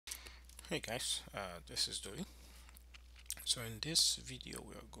Hey guys, this is Doi. So in this video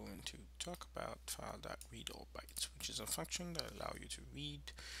we are going to talk about file.readAllBytes, which is a function that allows you to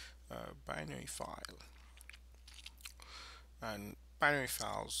read a binary file. And binary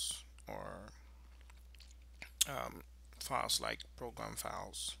files are files like program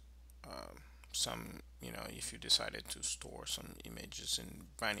files. Some, if you decided to store some images in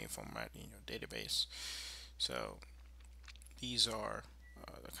binary format in your database. So these are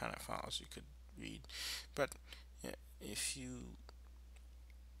the kind of files you could read. But if you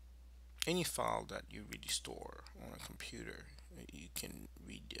any file that you really store on a computer, you can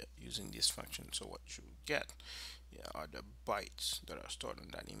read it using this function. So what you get are the bytes that are stored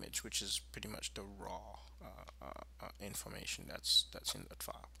in that image, which is pretty much the raw information that's in that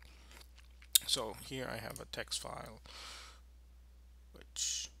file. So here I have a text file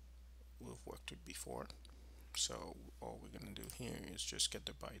which we've worked with before. So all we're going to do here is just get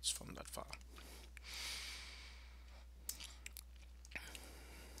the bytes from that file.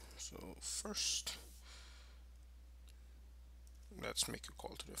 So first, let's make a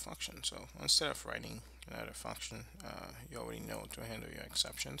call to the function. So instead of writing another function, you already know to handle your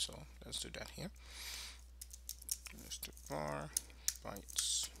exception. So let's do that here. Let's do var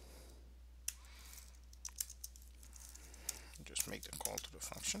bytes. Just make the call to the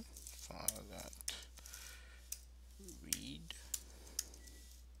function. File that read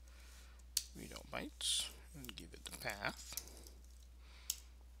all bytes and give it the path.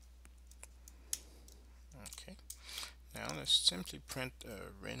 Okay. Now let's simply print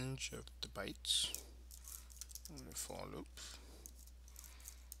a range of the bytes in the for loop.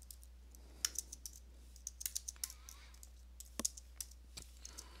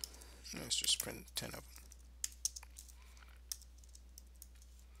 Let's just print 10 of them.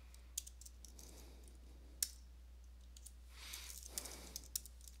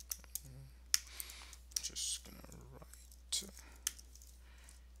 Just gonna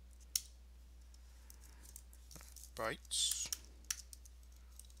write bytes.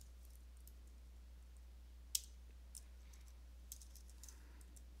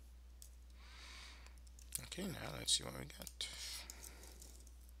 Okay, now let's see what we got.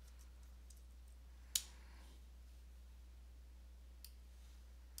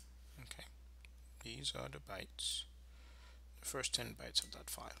 Okay, these are the bytes, the first 10 bytes of that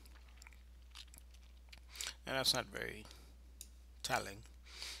file. And that's not very telling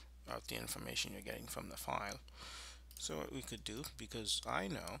of the information you're getting from the file. So what we could do, because I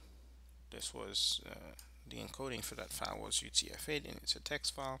know this was the encoding for that file was UTF-8 and it's a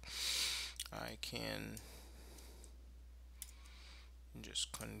text file, I can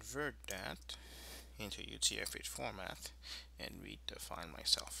just convert that into UTF-8 format and read the file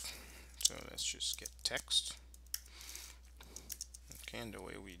myself. So let's just get text. Okay, and the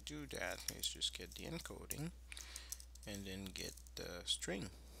way we do that is just get the encoding and then get the string.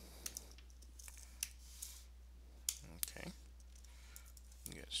 Okay,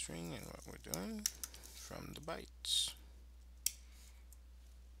 get string, and what we're doing from the bytes.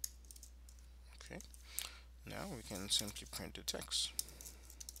 Okay, now we can simply print the text.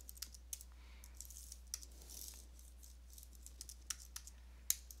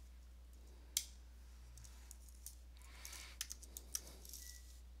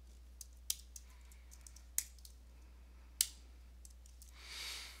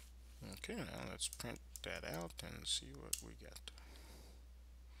 Okay, now let's print that out and see what we get.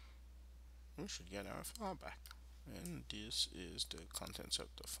 We should get our file back, and this is the contents of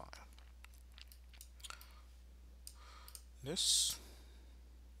the file. This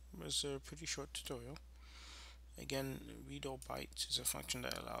was a pretty short tutorial. Again, ReadAllBytes is a function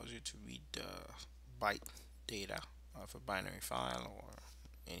that allows you to read the byte data of a binary file or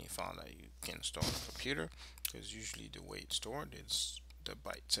any file that you can store on a computer, because usually the way it's stored is the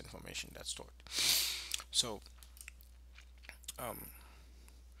bytes information that's stored. So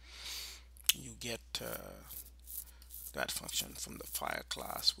you get that function from the file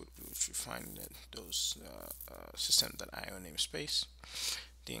class, which you find in those System.io namespace.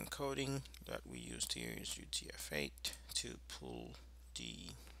 The encoding that we used here is UTF-8 to pull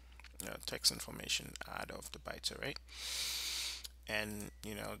the text information out of the bytes array. And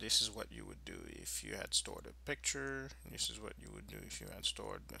this is what you would do if you had stored a picture. This is what you would do if you had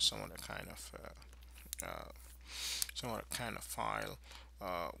stored some other kind of file.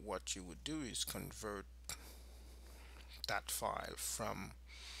 What you would do is convert that file from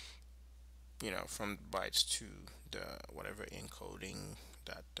from bytes to the whatever encoding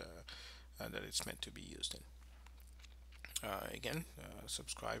that that it's meant to be used in. Again,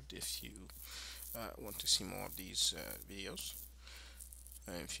 subscribe if you want to see more of these videos.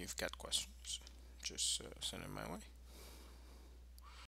 And if you've got questions, just send them my way.